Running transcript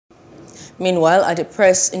Meanwhile, at a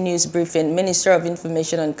press news briefing, Minister of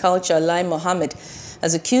Information and Culture Lai Mohammed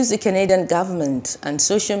has accused the Canadian government and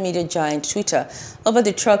social media giant Twitter over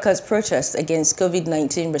the truckers' protest against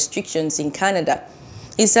COVID-19 restrictions in Canada.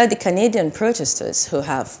 He said the Canadian protesters, who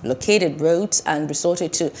have blockaded roads and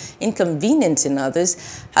resorted to inconveniencing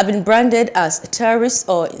others, have been branded as terrorists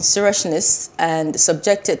or insurrectionists and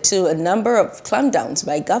subjected to a number of clampdowns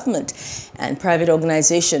by government and private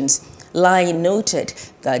organizations. Lai noted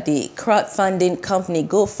that the crowdfunding company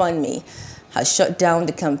GoFundMe has shut down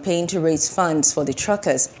the campaign to raise funds for the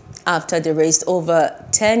truckers after they raised over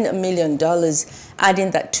 $10 million,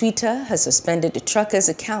 adding that Twitter has suspended the truckers'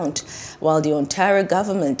 account while the Ontario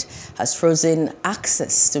government has frozen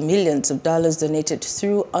access to millions of dollars donated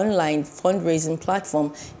through online fundraising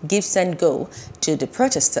platform Give Send Go to the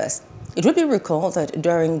protesters. It will be recalled that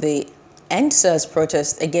during the NSA's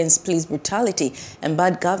protest against police brutality and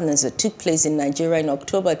bad governance that took place in Nigeria in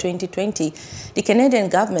October 2020, the Canadian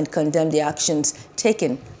government condemned the actions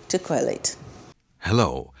taken to quell it.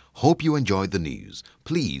 Hello, hope you enjoyed the news.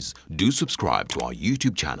 Please do subscribe to our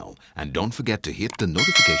YouTube channel and don't forget to hit the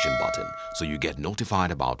notification button so you get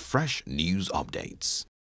notified about fresh news updates.